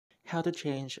How to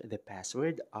change the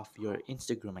password of your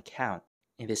Instagram account.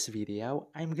 In this video,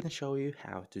 I'm gonna show you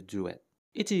how to do it.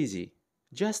 It's easy.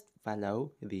 Just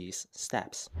follow these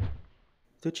steps.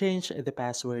 To change the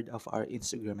password of our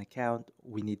Instagram account,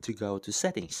 we need to go to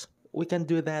Settings. We can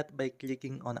do that by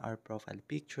clicking on our profile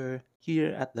picture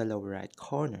here at the lower right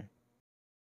corner.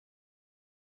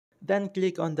 Then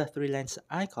click on the three lines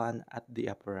icon at the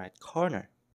upper right corner.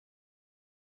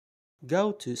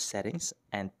 Go to Settings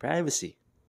and Privacy.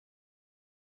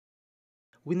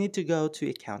 We need to go to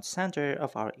Account Center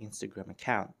of our Instagram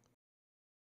account.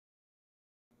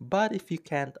 But if you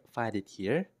can't find it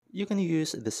here, you can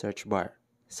use the search bar.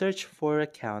 Search for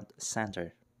Account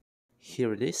Center.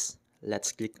 Here it is.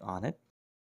 Let's click on it.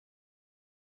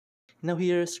 Now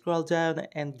here, scroll down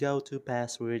and go to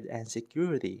Password and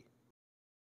Security.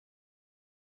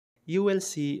 You will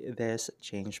see this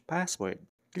Change Password.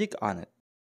 Click on it.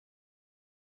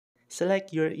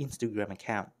 Select your Instagram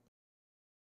account.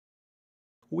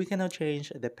 We can now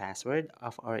change the password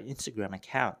of our Instagram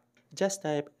account. Just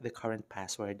type the current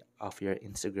password of your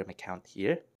Instagram account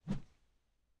here.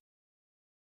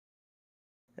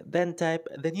 Then type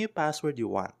the new password you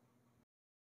want.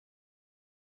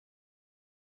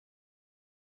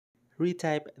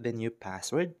 Retype the new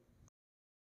password.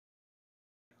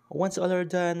 Once all are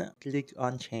done, click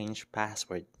on Change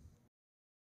Password.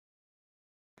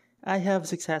 I have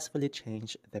successfully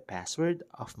changed the password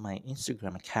of my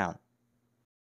Instagram account.